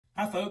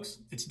Hi folks,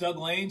 it's Doug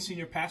Lane,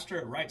 Senior Pastor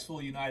at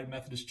Wrightsville United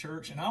Methodist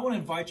Church, and I want to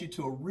invite you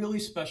to a really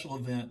special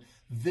event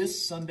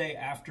this Sunday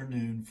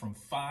afternoon from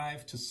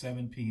 5 to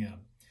 7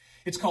 p.m.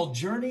 It's called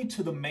Journey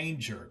to the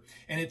Manger,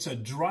 and it's a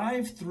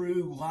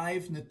drive-through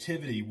live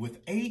nativity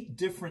with 8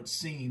 different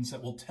scenes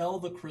that will tell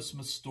the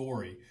Christmas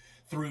story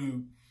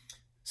through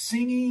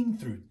singing,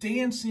 through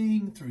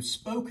dancing, through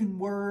spoken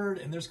word,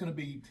 and there's going to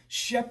be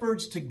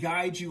shepherds to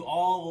guide you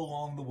all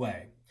along the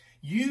way.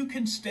 You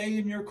can stay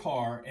in your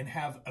car and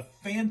have a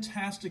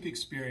fantastic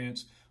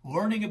experience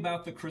learning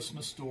about the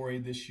Christmas story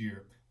this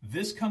year,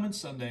 this coming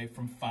Sunday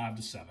from 5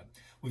 to 7.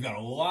 We've got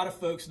a lot of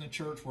folks in the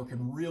church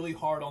working really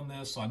hard on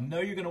this, so I know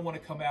you're going to want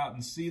to come out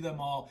and see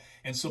them all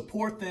and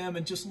support them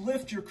and just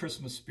lift your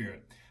Christmas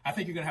spirit. I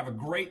think you're going to have a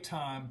great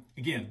time,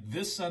 again,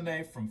 this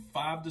Sunday from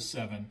 5 to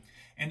 7.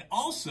 And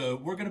also,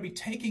 we're going to be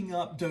taking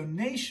up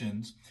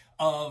donations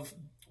of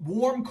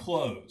warm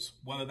clothes,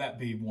 whether that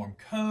be warm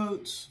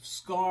coats,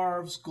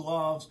 scarves,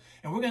 gloves,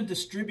 and we're going to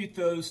distribute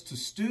those to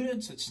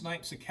students at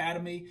Snipes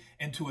Academy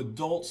and to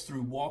adults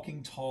through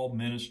Walking Tall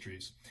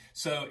Ministries.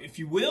 So if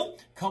you will,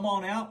 come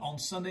on out on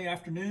Sunday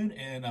afternoon,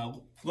 and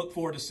look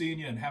forward to seeing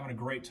you and having a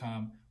great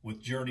time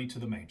with Journey to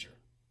the Manger.